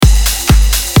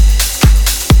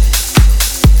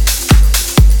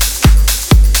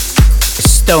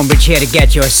StoneBridge here to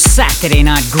get your Saturday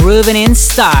night grooving in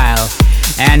style.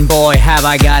 And boy, have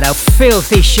I got a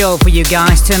filthy show for you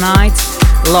guys tonight.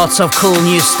 Lots of cool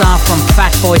new stuff from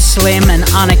Fatboy Slim and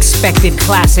unexpected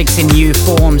classics in new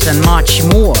forms and much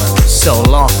more. So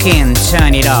lock in,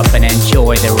 turn it up and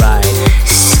enjoy the ride.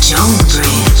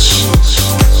 StoneBridge.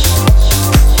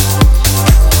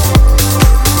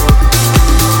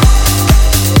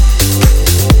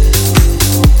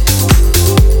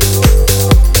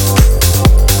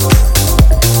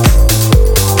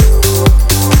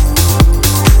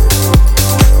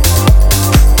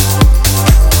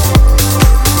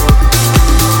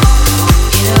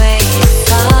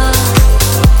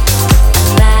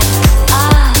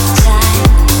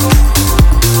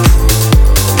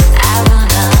 I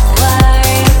wanna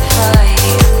worry for you.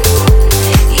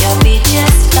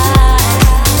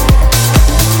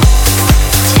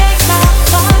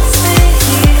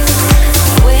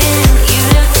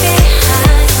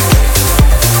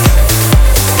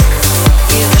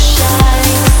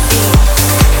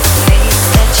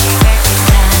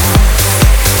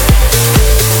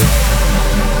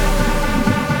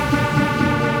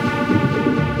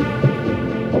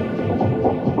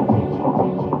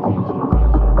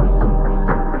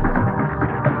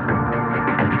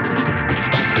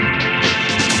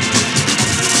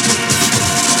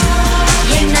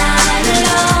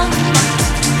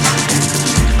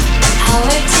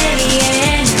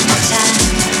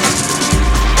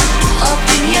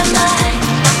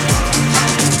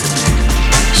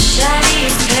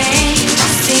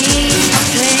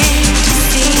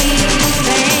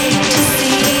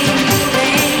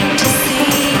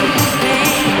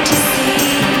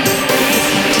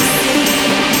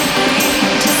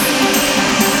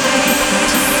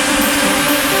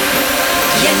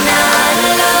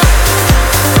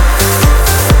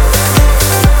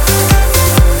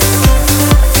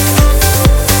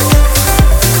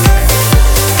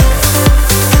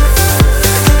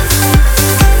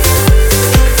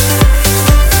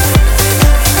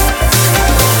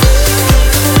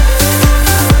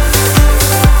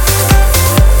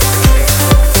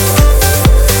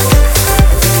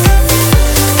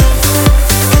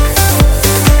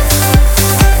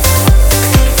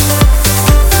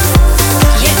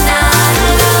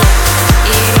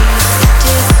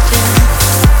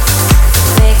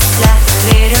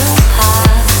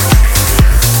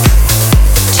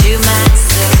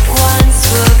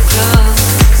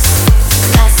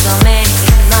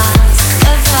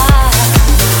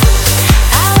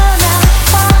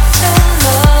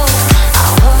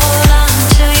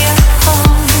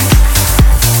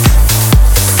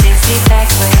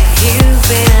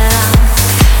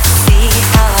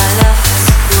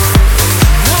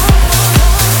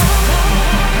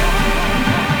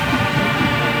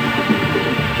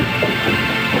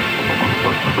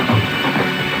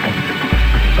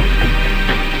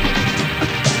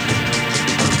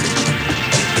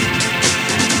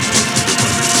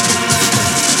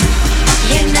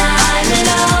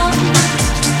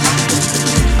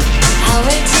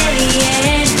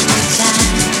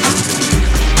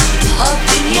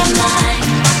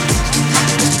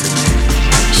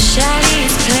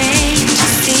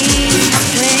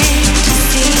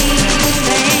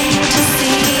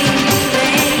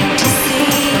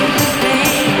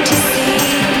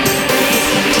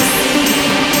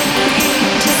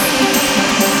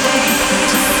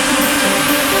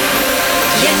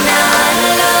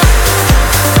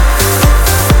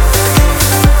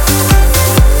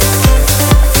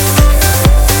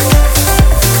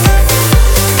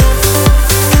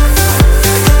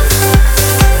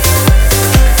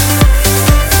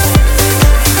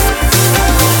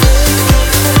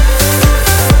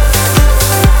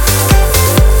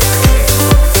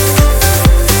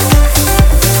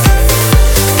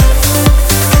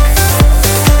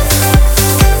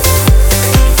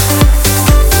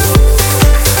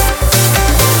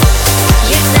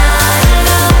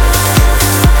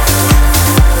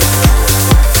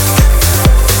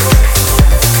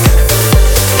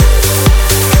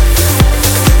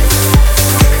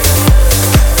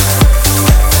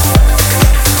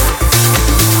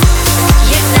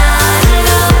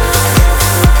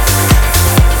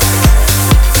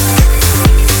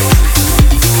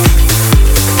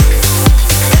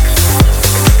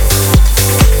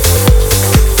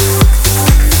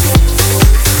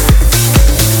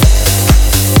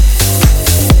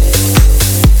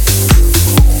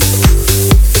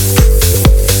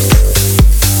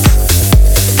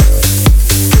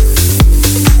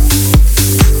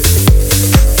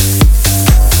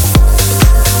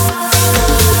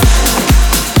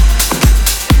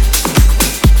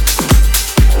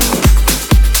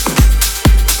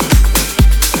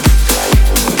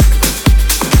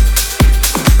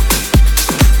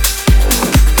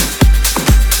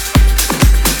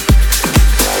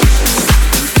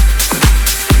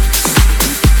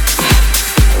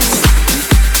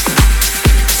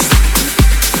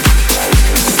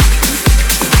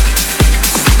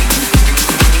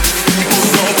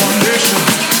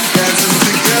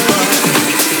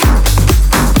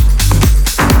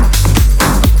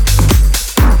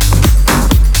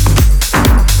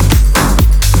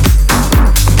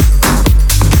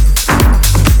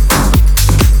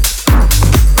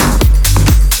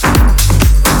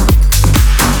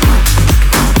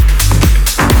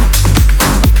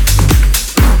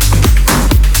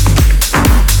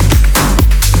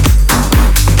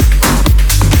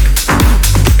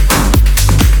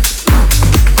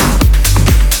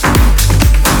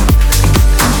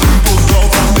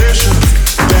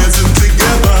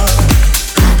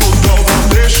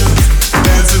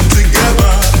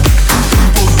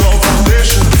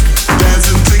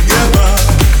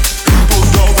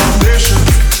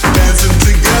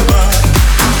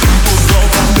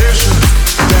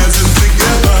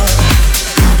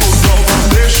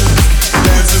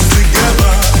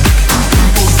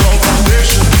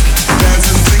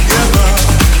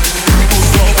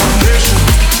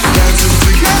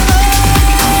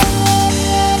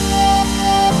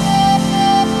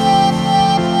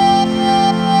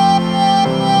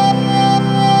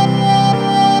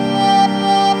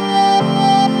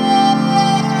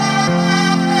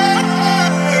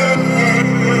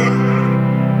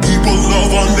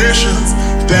 nations,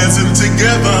 dancing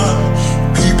together.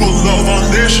 People love our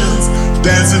nations,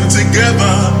 dancing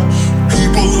together.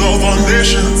 People love our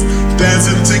nations,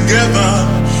 dancing together.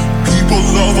 People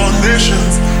love our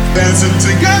nations, dancing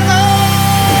together.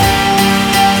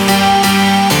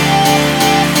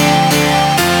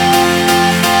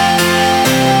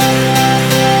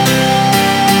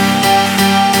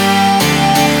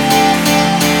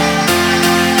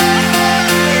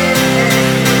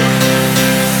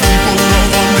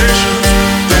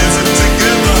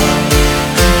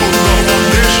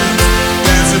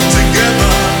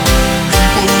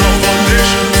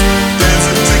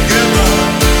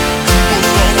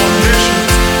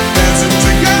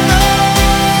 Together.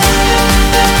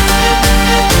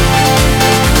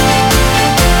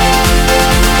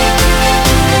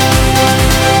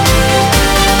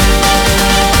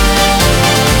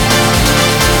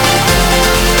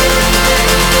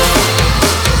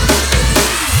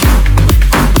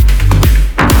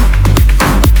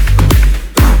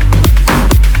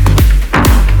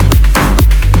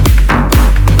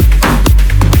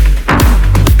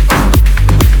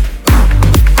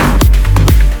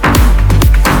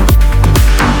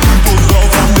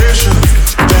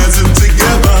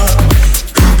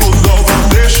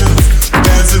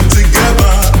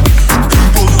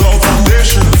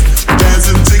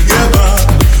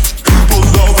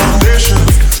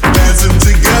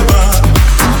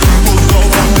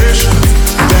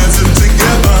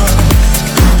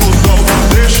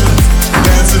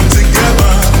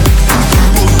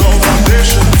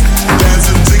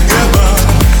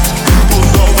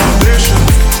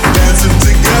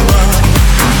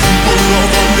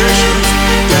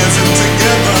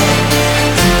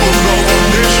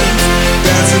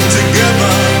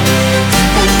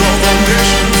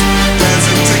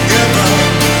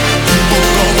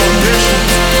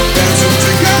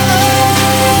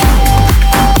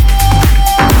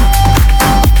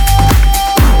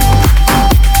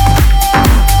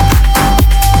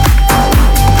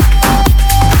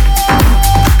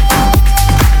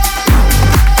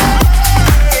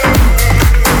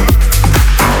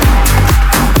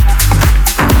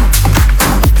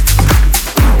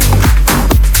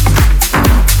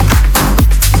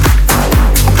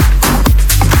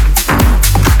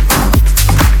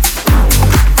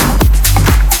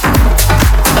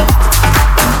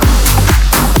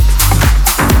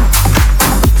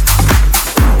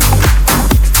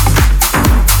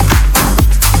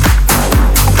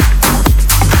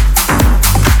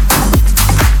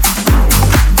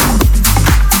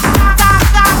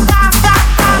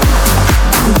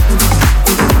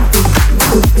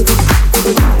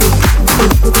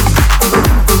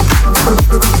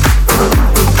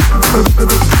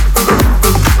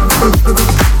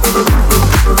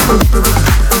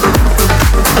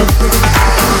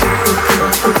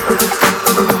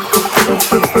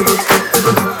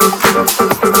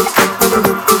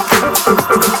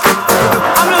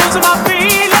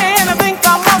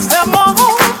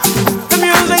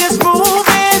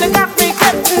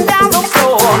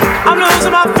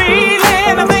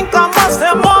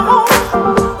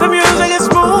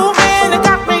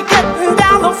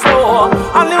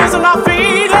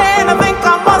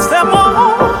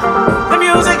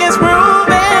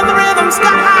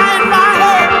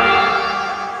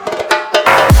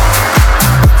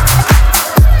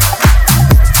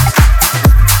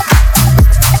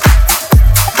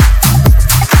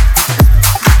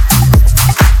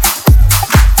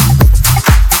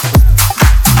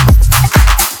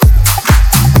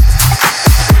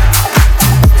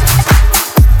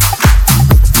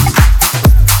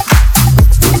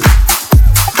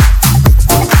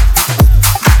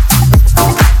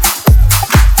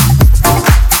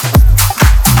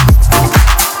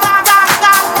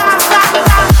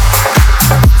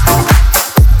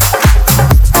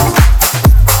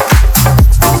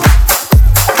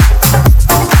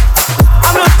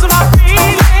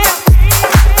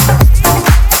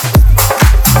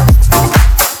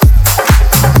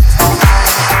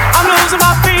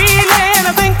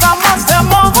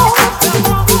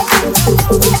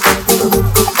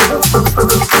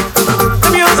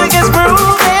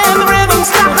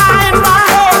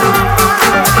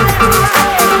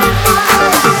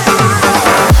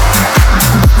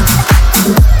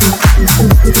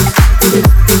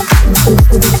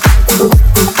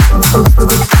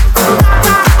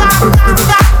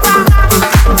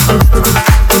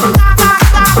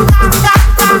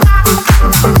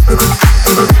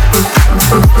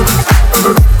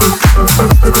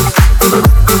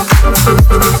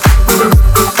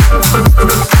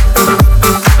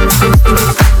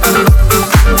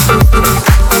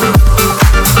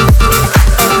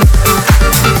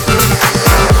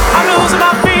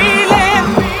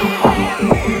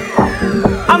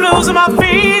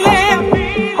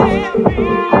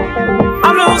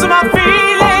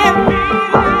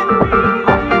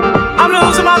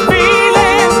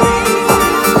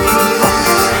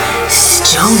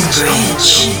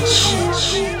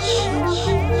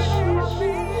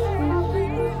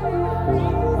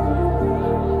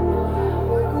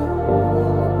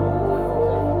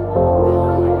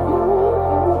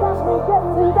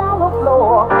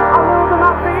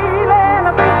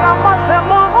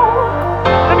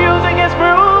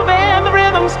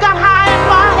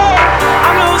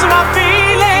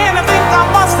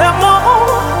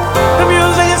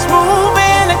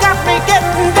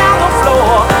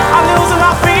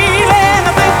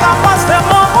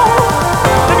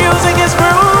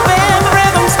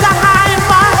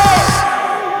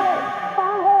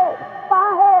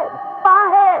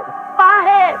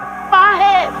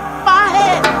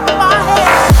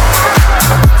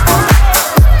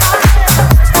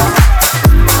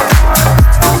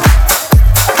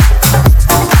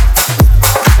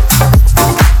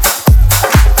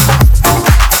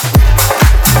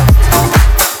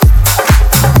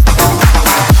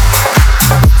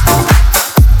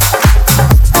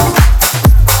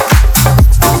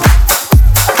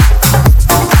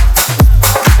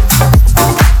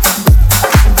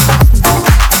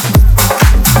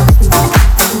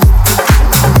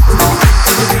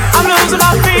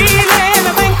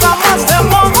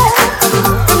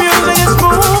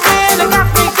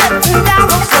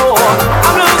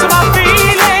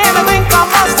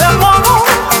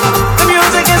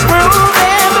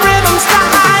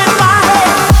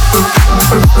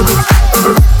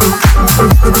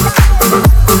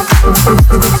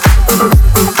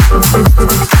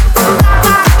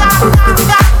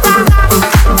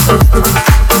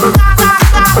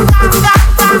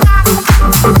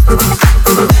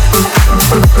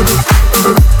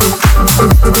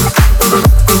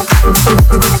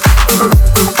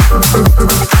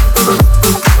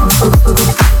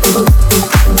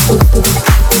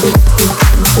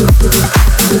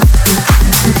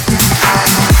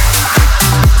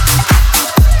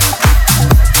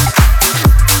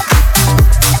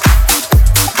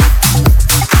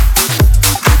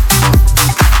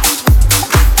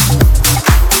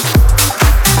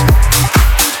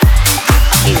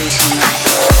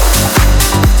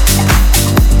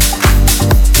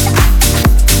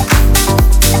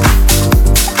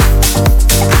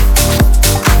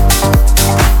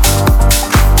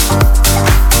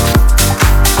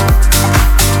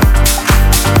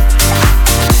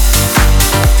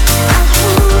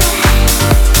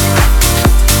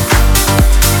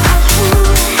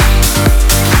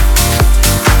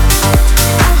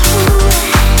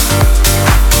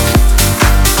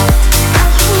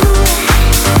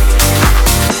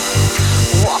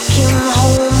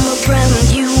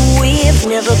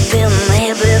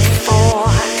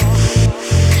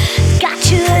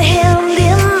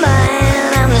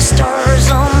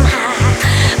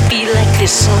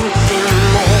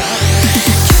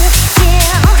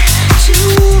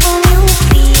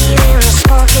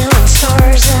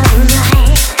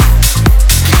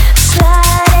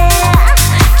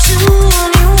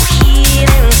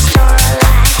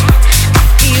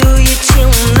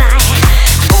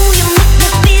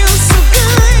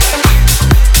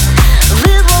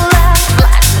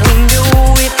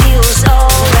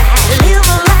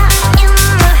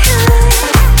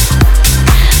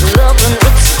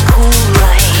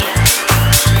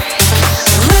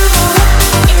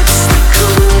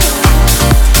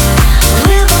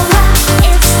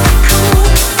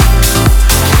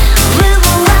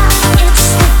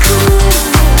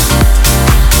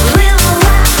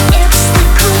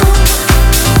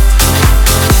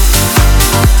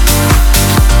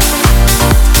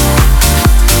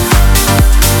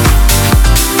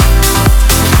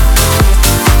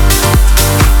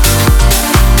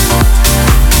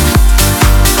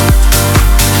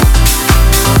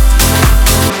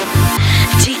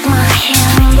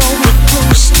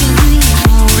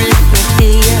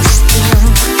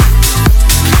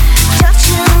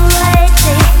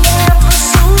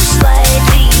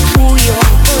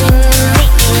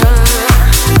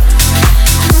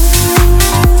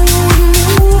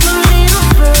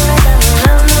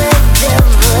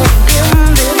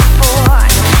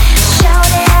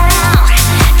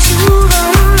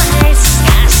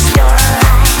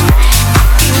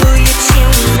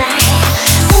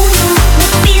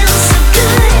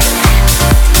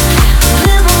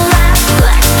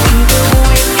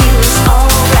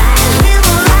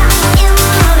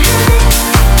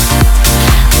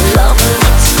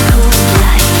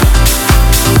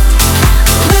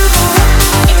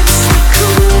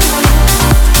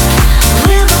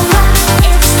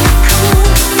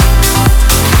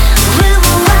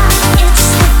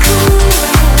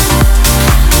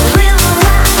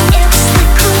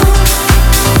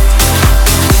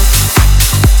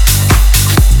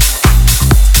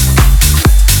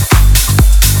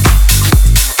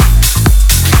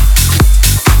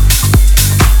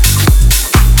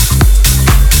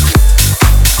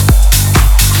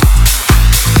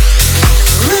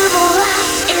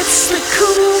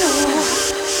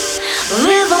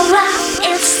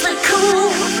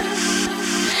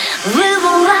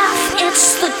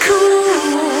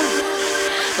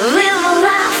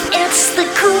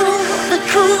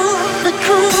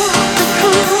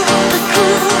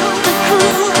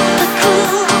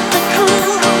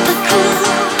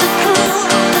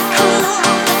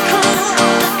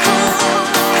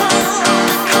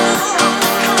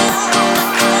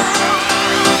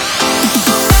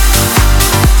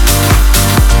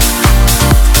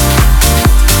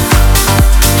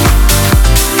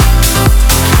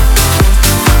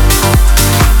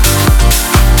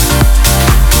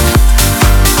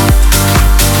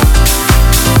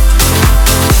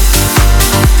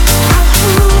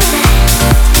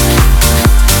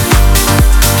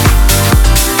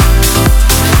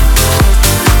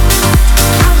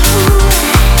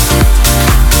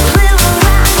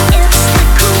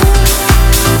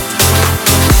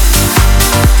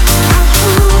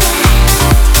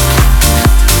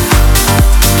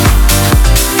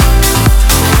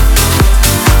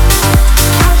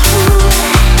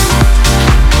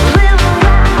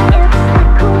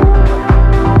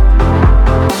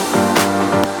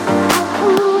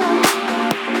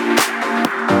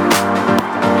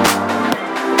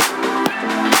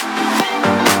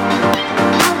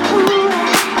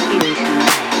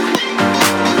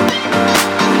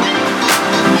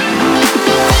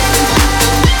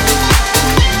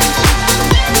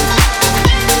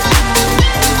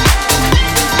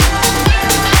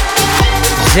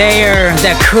 Zaire,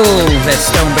 the cool, the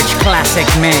StoneBridge classic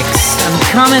mix. And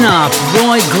coming up,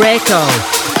 Roy Greco,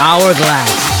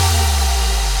 Hourglass.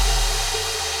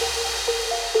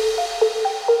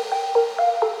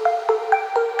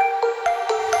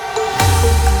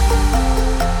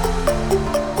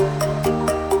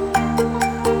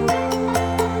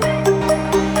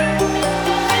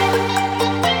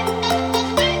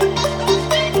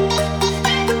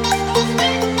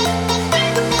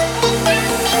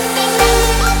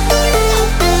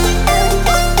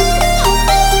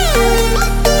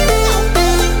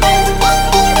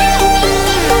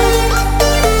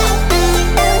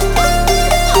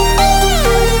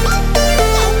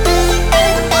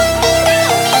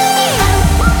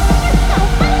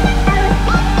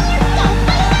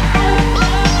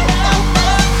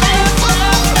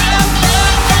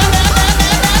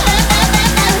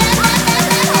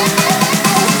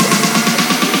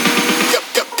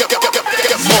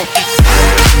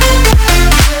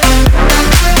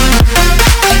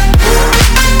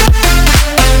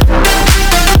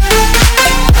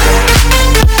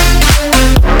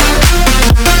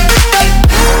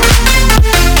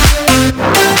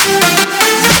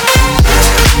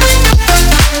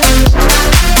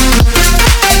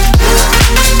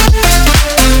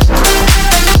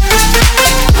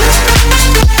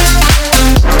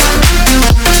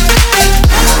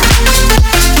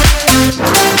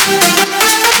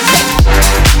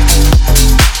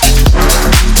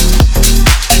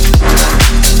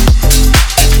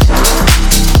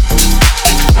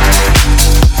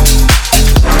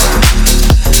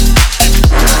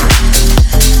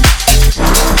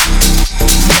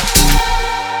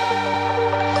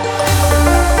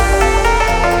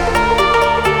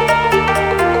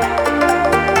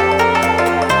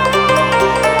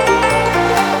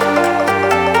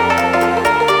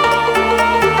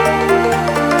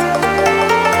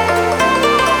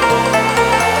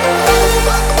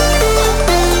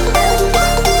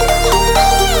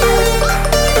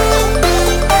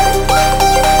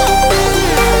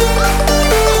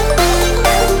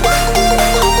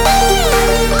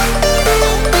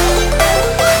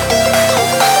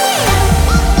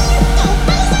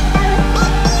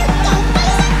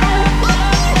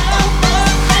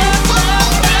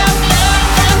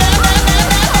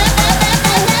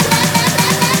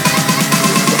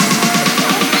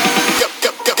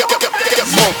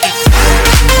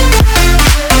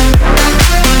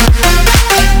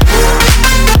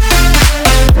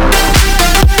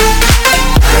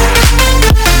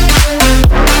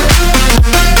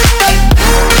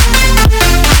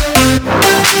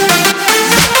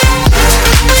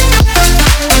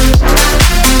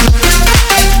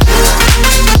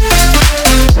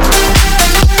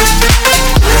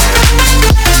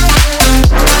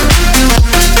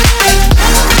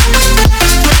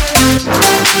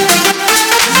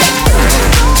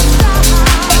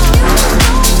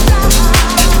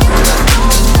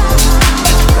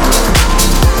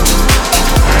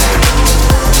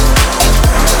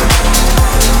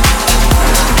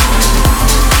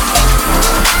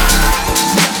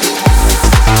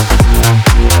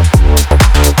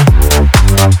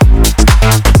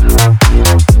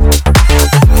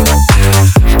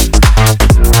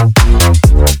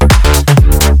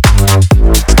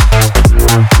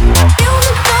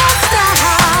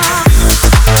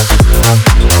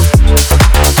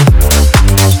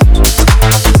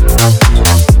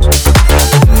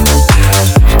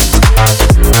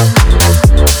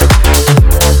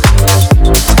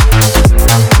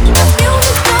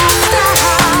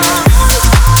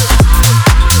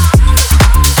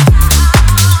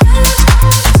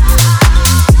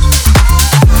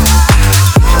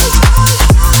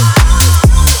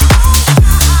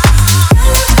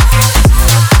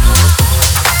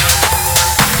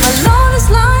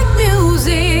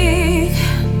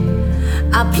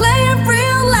 play it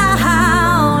real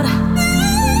loud.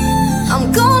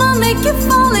 I'm gonna make you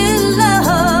fall in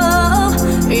love.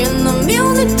 And the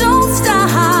music don't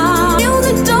stop.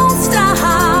 Music don't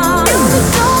stop. Music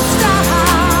don't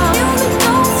stop. Music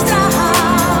don't stop.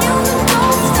 Music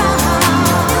don't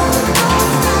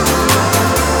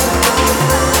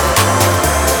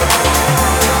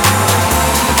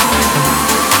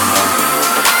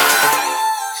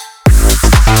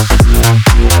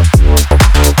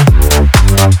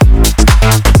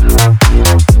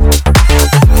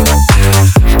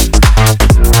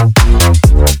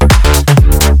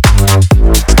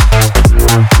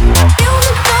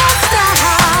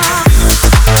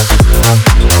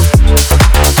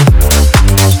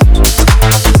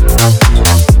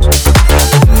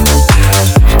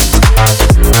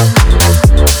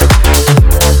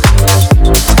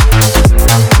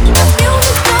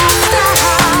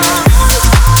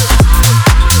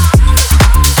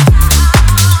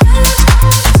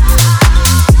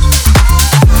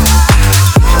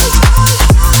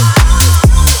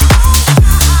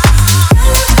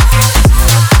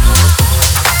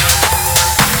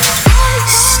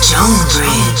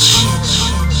StoneBridge.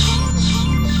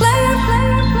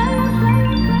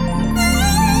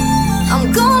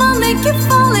 I'm gonna make you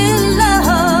fall in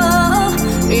love.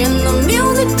 And the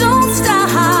music don't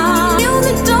stop.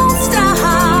 Music don't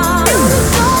stop. Music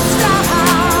don't stop.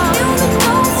 Music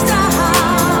don't stop.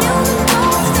 Music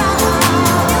don't stop.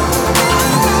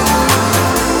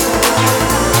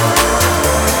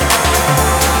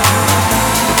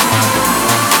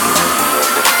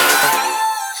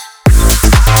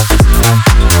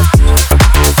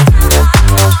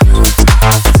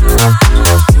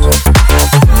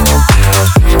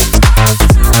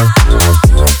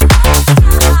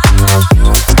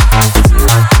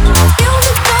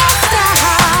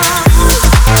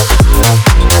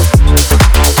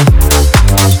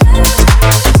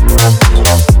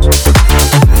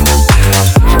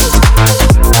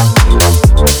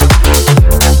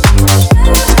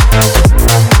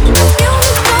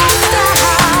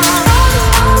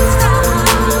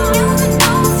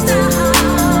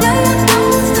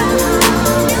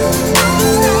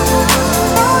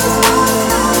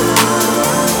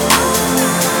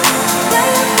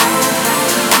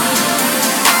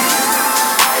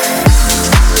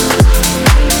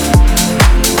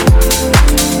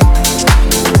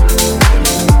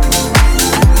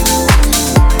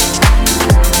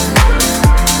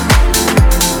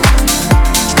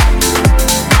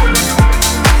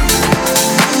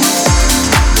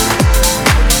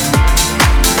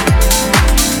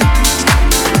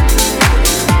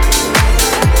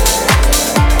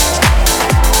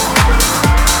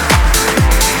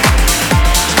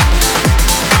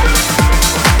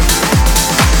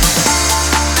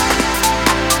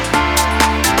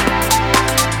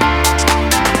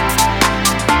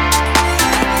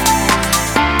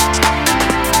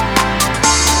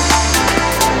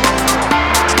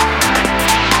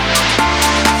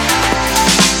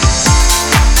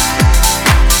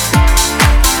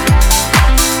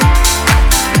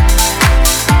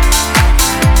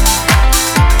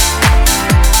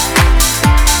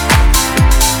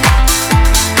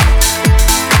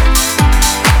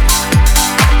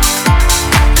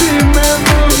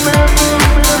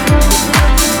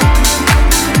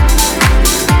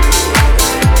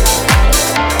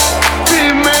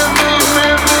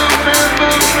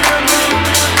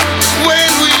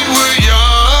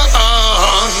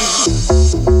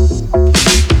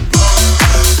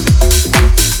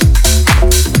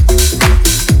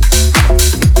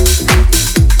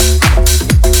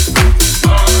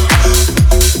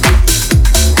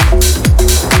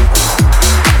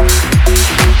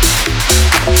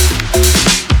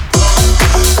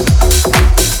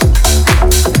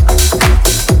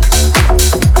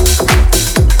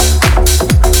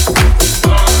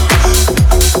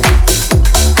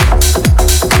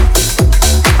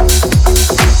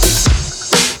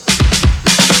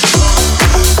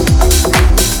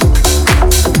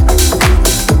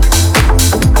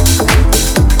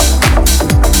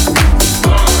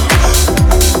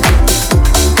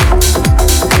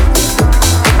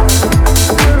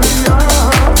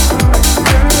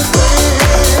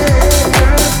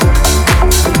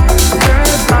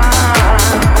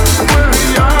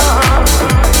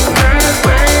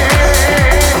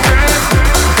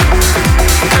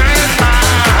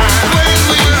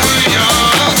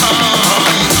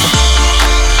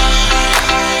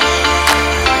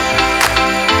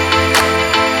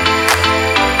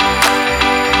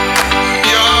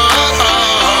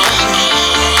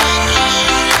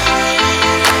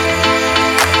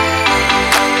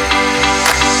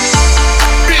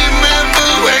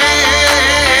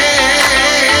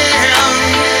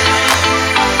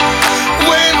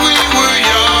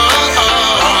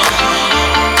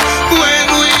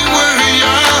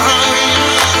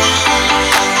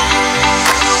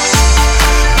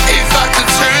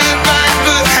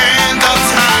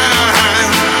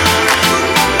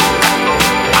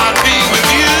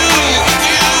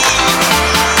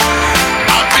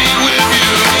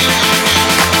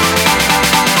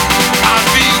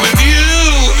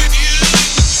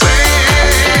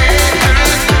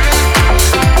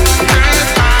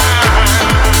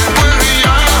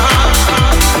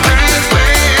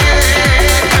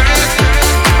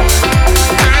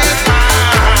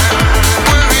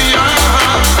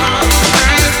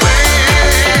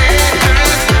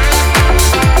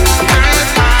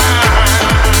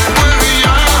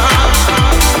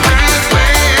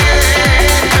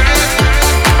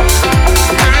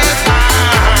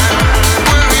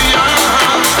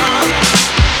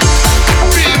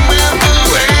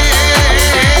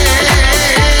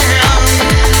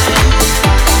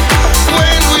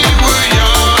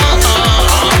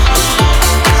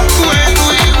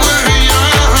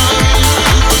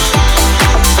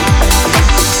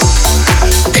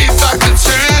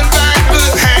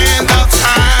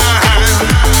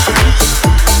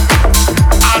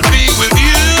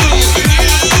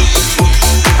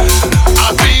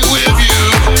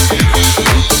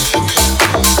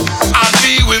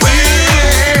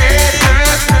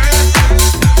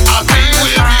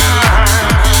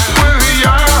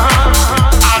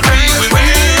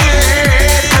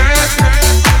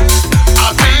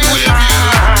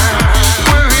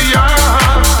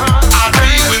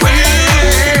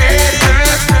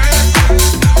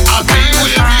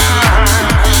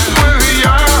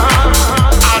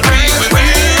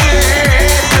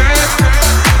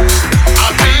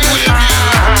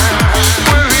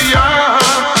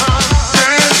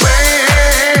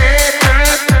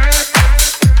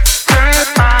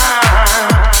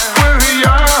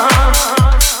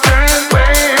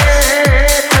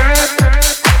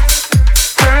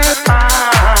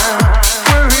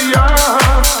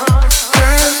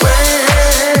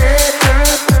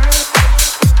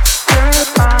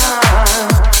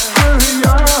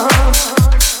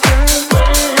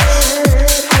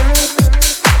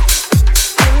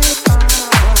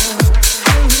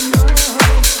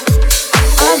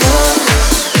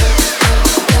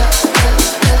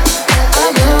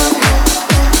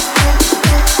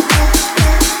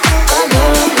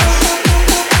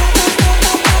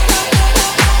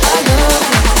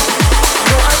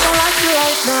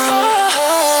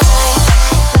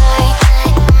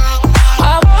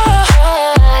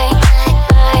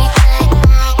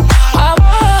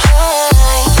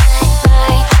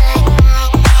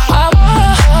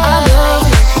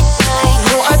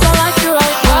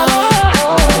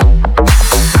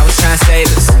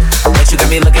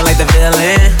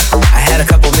 feeling. I had a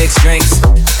couple mixed drinks,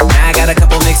 now I got a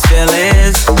couple mixed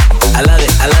feelings. I love it,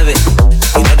 I love it.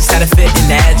 You notice how to fit in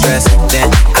that dress. Then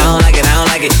I don't like it, I don't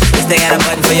like it. This thing had a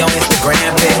button for your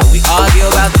Instagram pic. We argue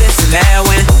about this and that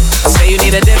when say you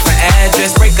need a different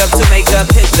address. Break up to make up,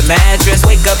 hit the mattress.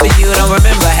 Wake up and you don't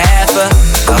remember half of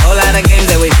a whole lot of games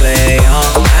that we play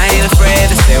on. I ain't afraid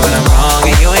to say when I'm wrong,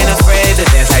 and you ain't afraid to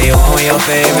dance how you want when your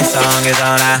favorite song is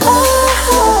on.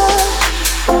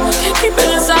 Can't keep it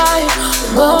inside,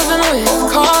 moving with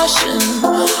caution,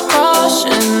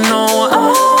 caution. No,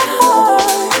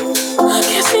 I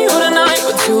can't see you tonight,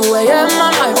 but 2 a.m.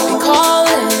 I might be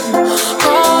calling,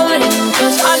 calling,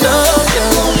 'cause I love you.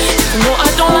 Even though I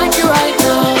don't like you right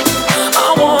now, I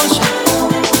want you.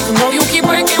 Even though you keep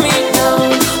breaking me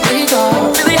down, we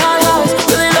got really high highs,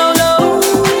 really low lows,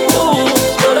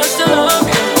 but I still love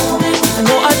you. Even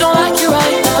though I don't like you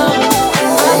right now,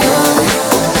 I love you.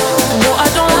 Even though I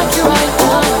don't like you right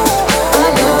now, I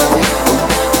love you.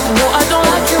 Even though I don't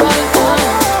like you right now,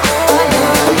 I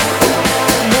love you.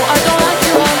 Even though I don't like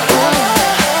you right now, I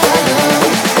love you.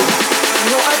 Even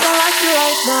though I don't like you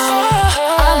right now,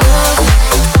 I love you.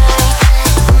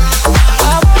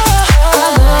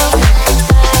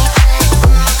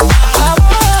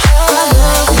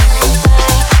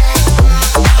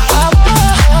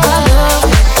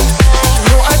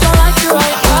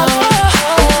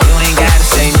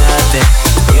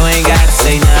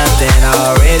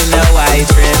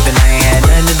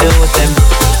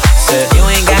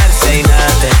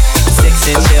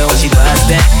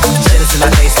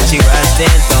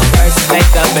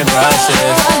 Makeup and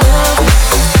brushes.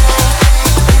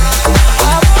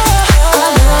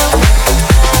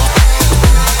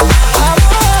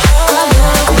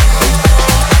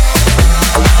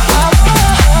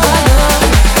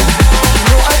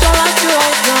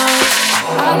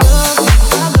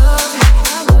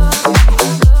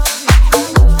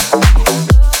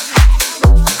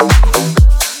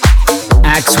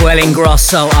 Axwell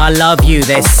Ingrosso, I Love You,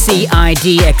 the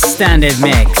CID extended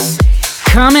mix.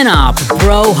 Coming up,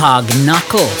 Bro Hug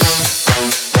Knuckles.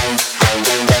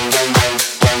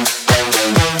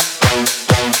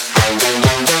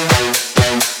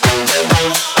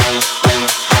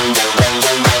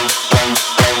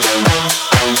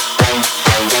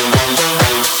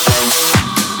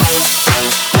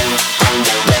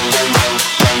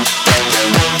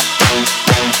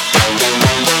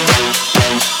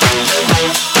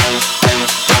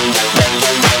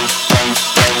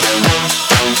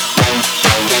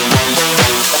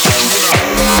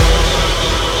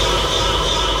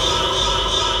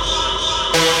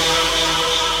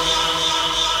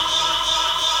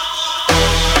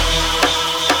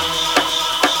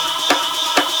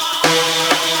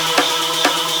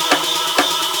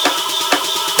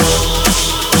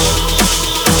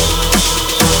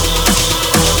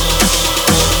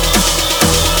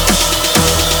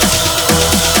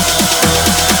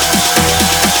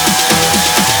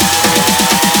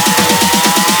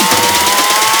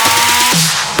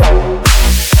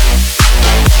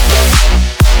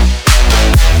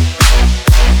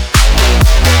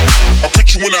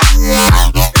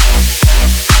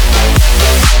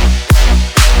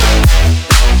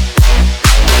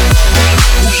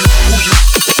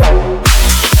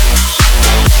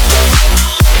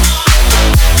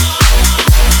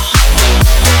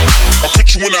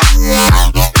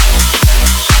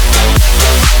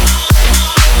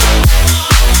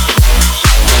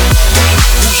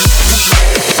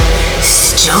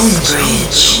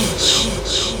 StoneBridge.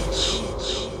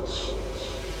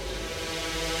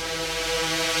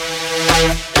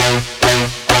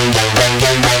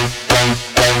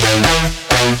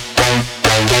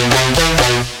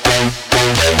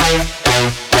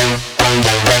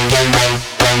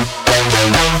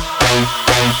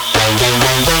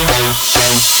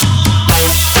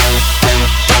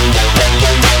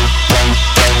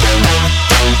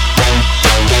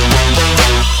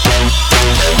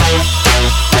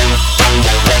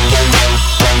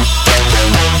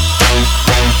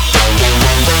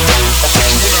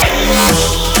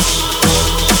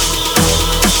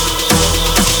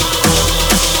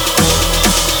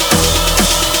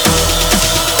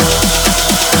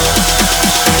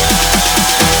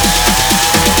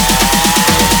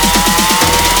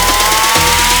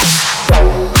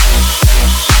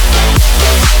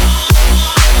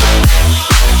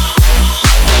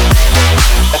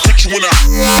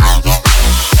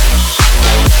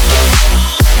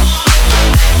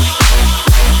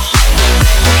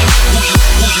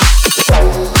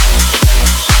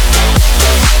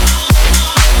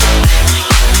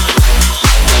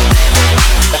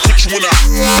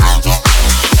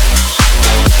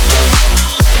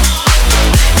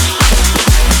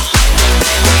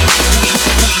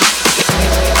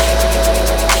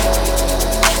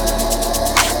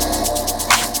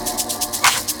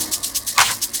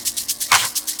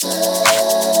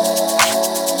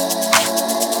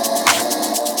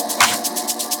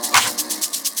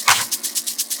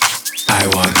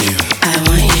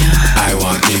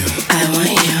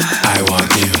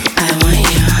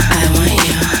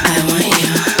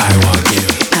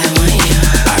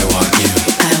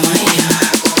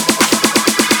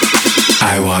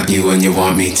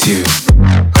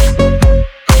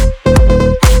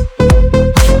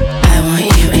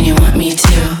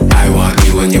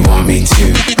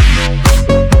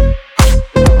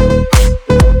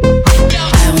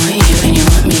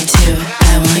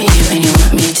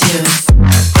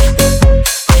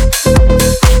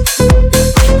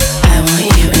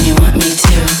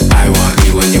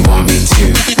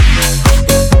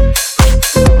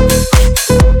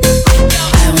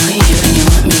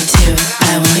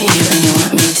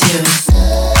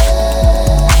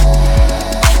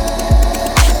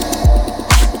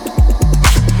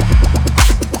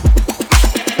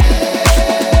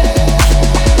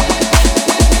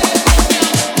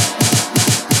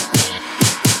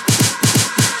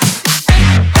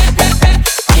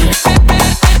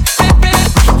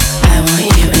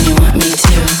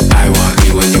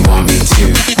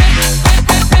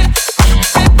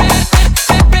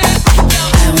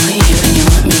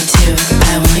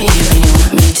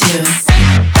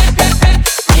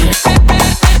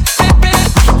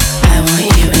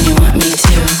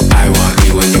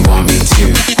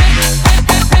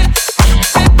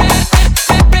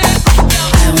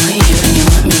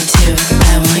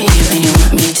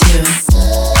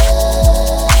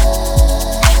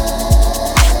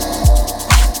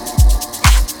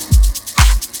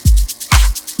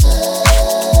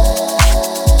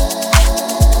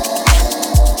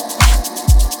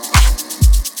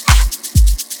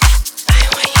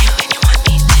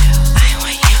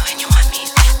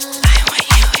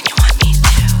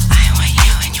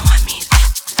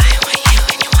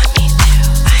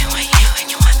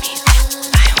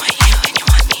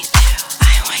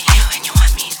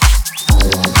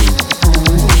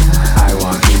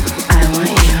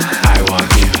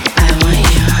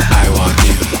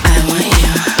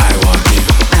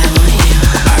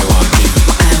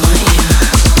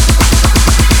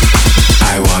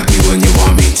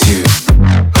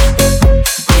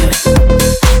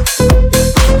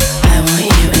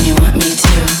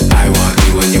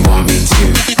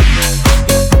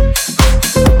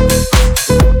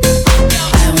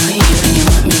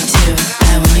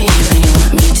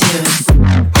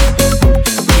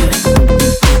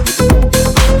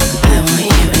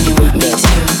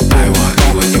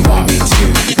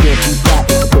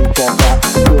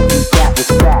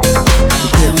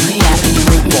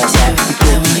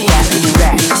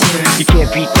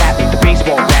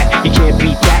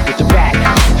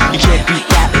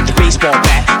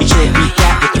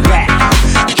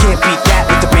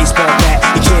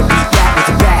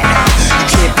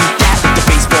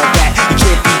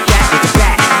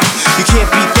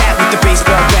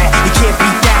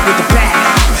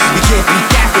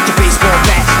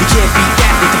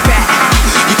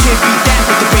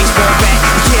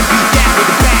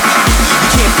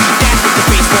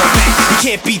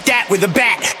 with a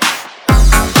bat.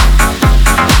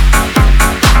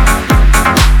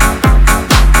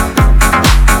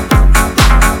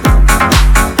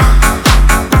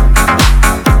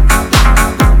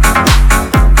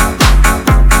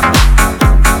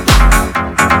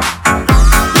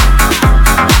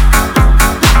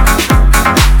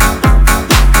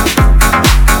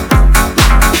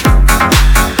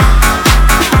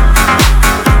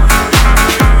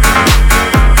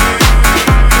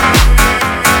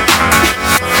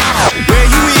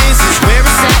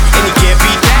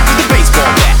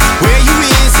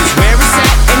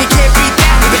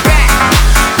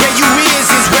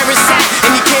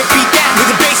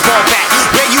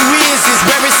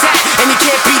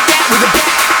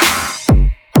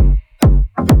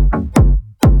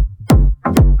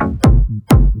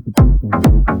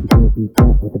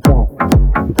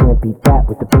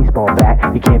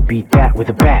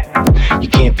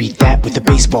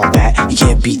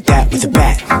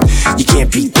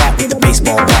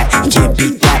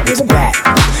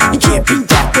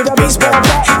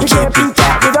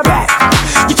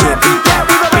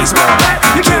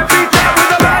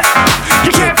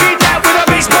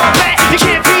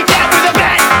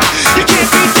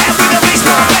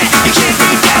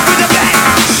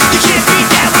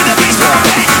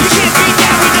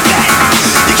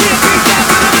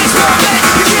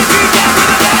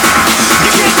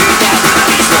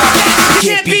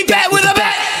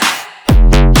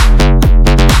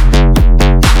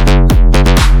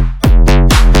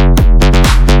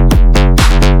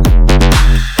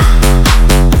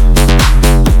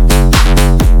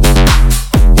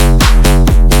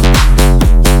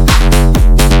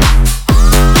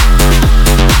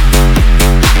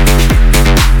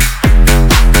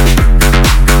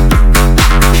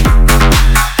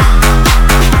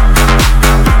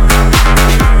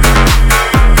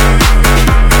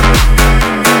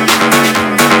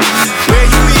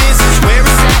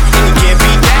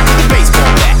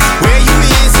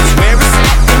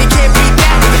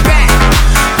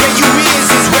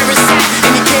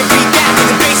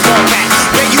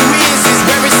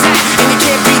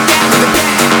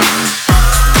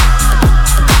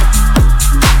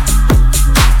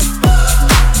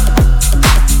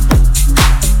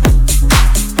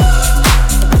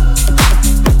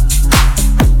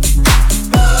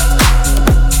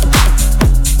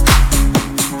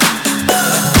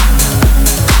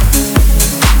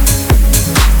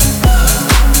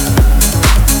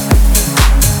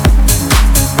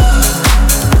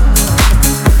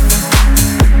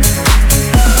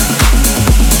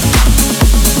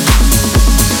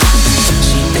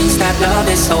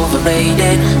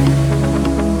 overrated.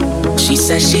 She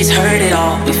says she's heard it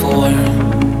all before.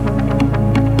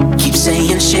 Keep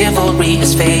saying chivalry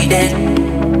is faded.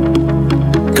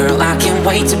 Girl, I can't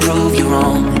wait to prove you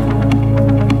wrong.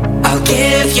 I'll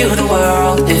give you the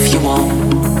world if you want.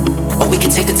 Or we can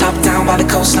take the top down by the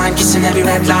coastline, kissing every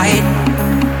red light.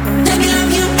 Let me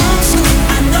love you old school,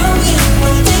 I know you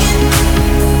will dig it.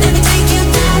 Let me take you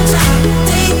downtown,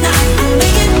 date night, I'll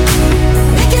make it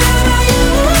out of you.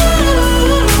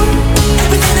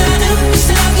 Everything that I do is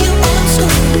to love you old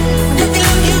school. Let me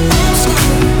love you old school.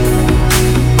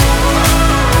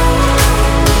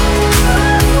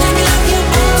 Let me love you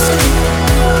old school.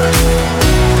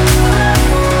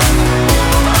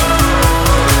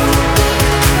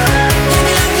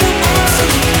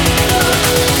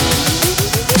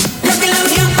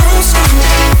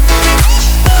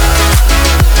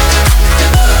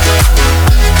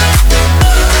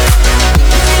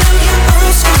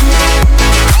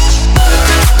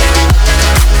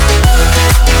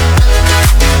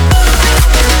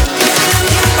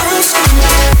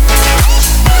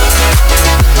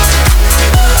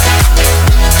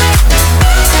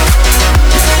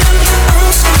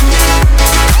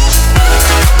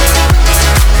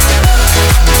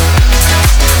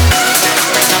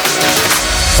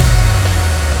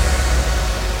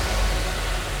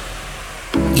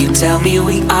 Tell me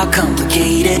we are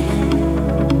complicated,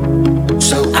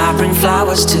 so I bring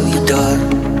flowers to your door.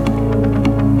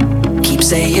 Keep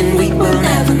saying we will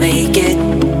never make it.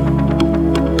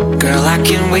 Girl, I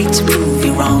can't wait to prove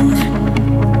you wrong.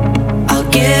 I'll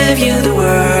give you the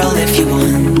world if you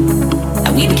want.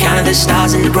 And we be counting the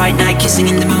stars in the bright night, kissing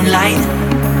in the moonlight.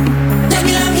 Let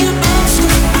me love you old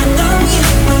school, I know you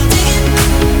will dig it.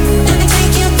 Let me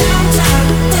take you downtown,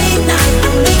 date night,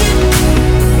 I'll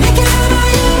make it out of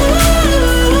you.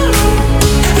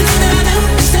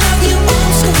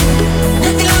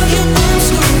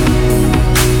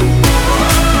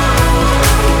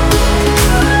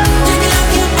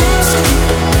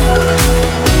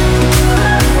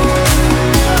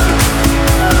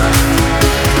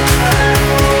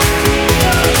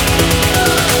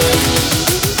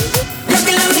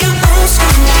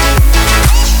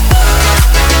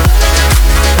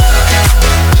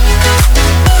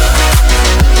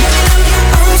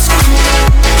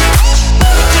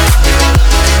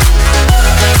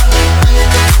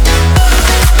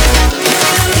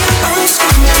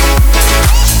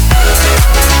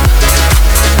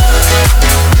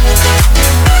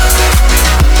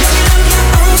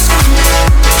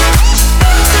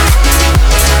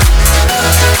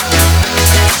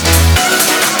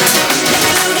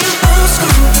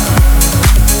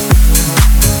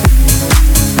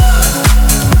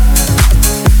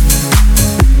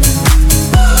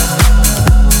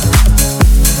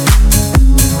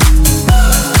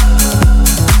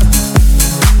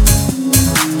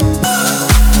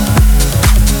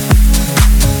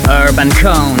 Urban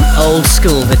Cone, Old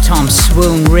School, the Tom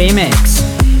Swoon remix.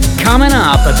 Coming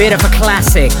up, a bit of a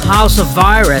classic, House of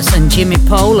Virus and Jimmy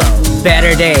Polo.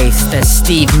 Better Days, the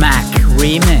Steve Mac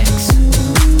remix.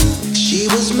 She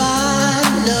was my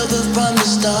lover from the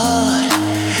start.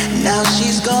 Now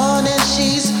she's gone and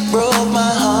she's broke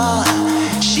my heart.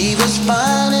 She was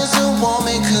fine as a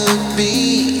woman could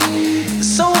be.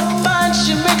 So fine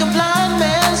she make a blind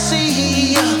man see.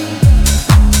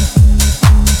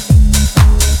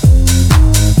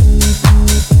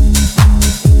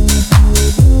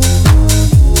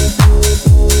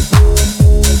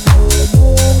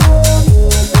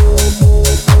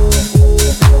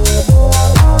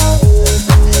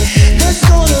 There's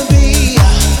gonna be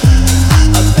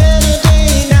a better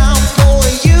day.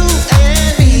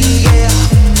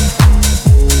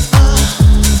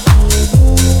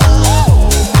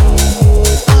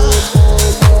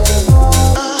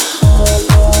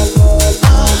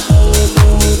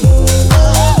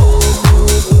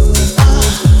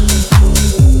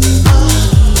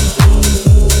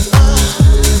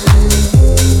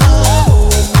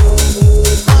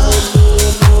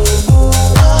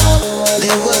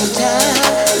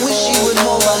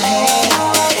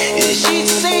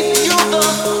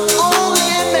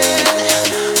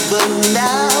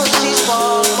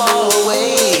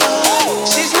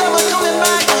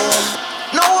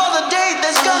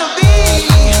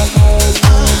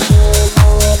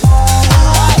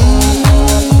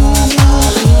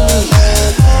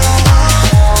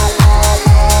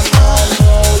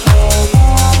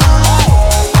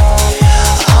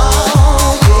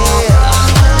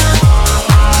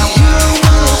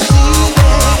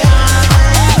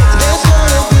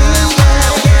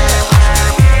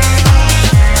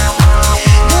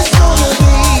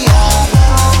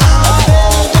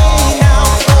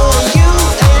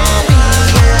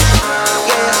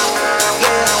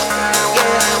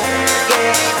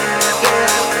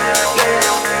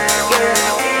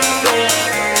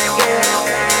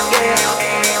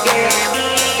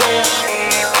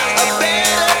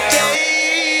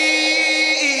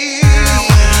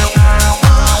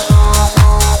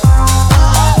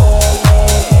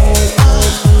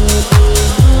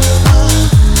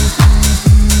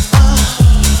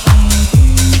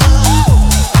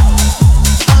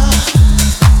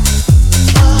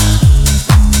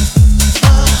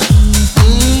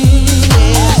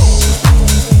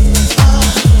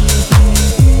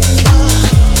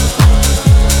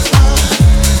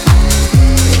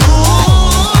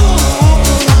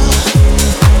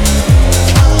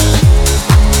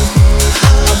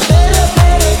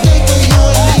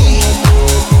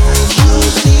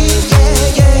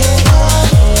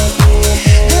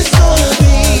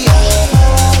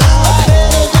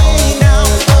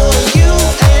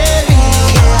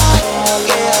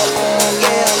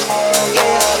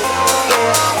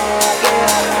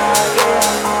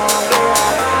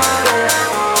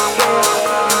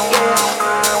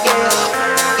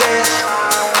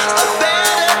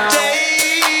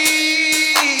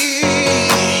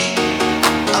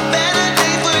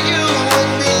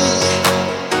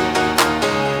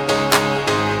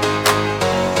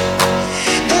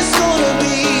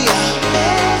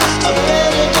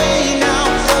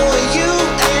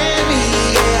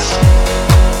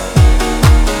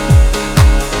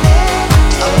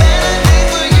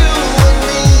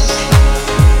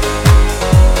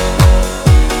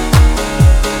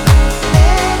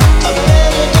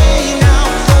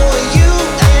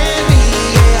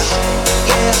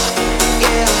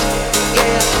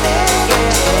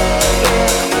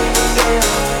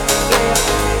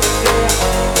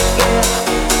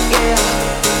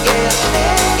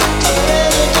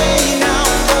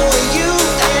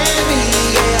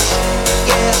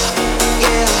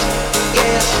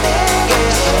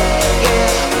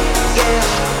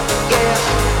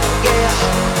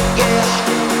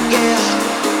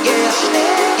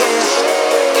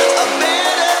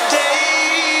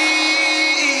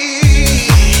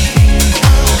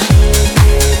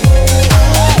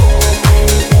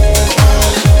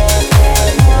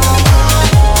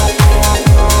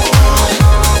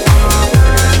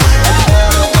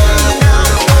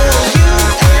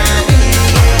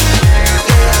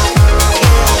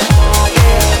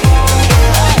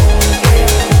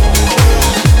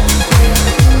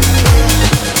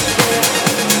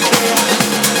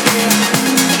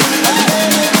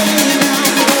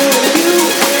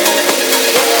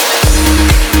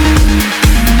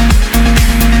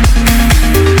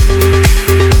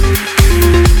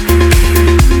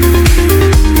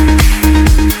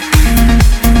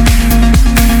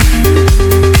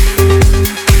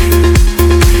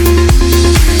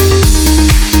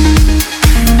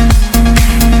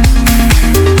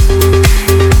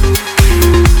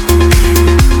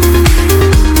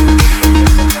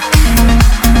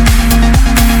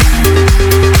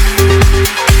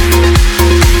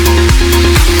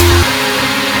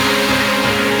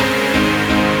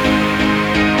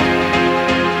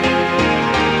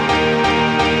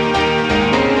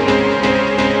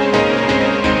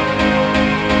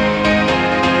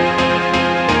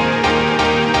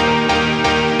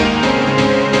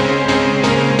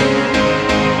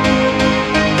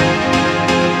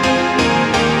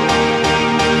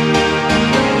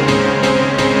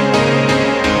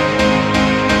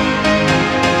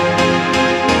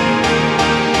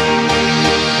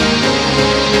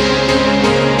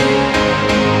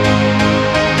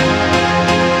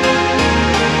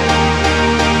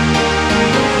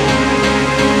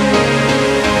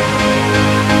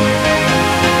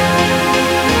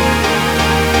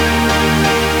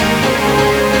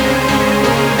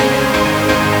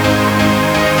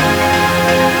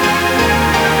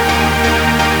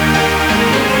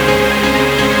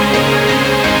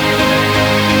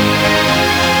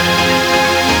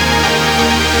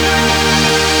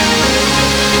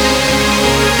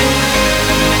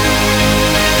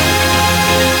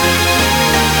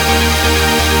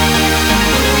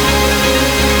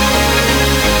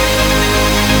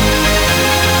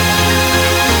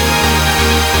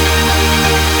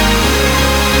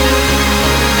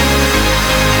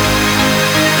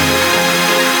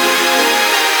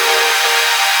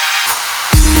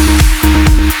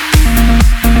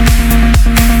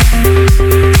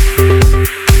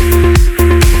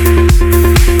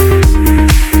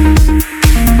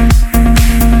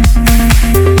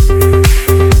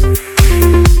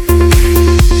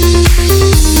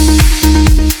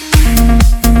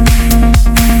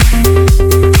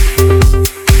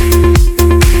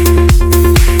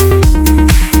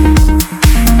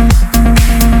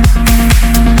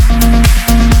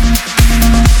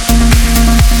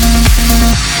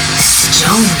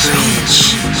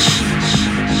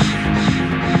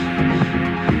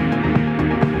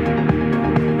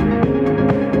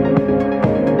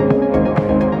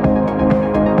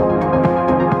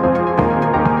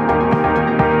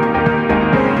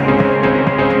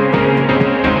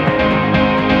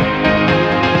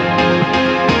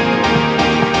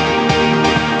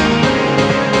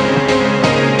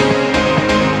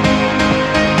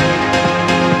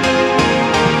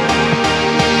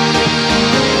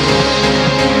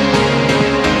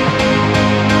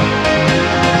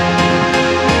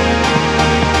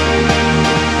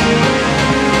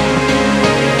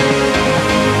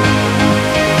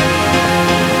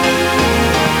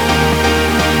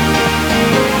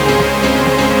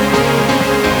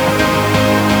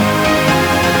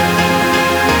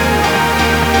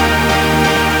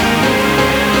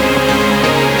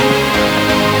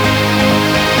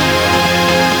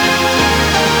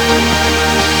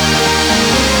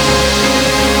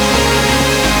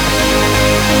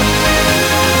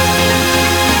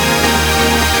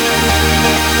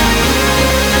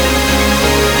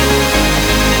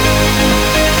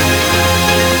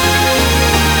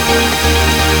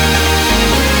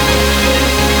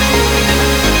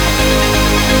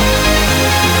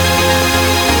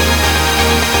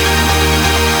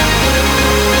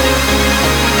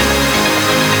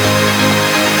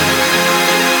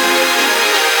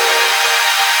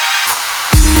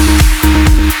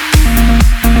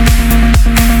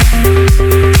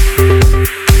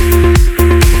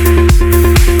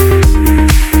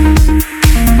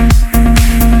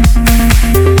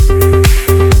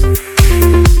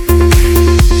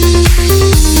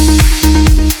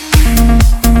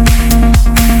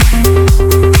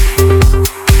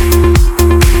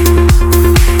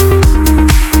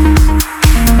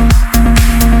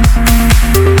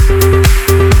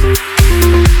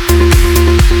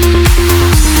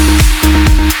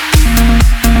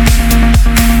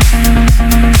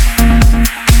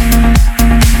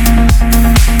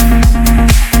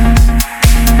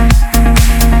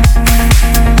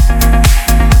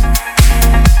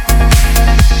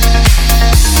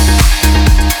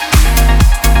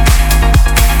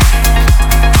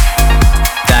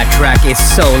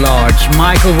 So Large,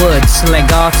 Michael Woods,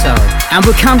 Legato. And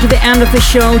we'll come to the end of the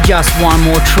show, just one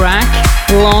more track.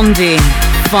 Blondie,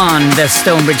 Fun, the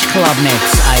StoneBridge Club Mix.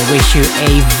 I wish you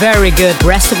a very good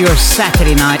rest of your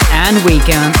Saturday night and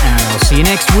weekend, and I'll see you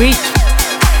next week.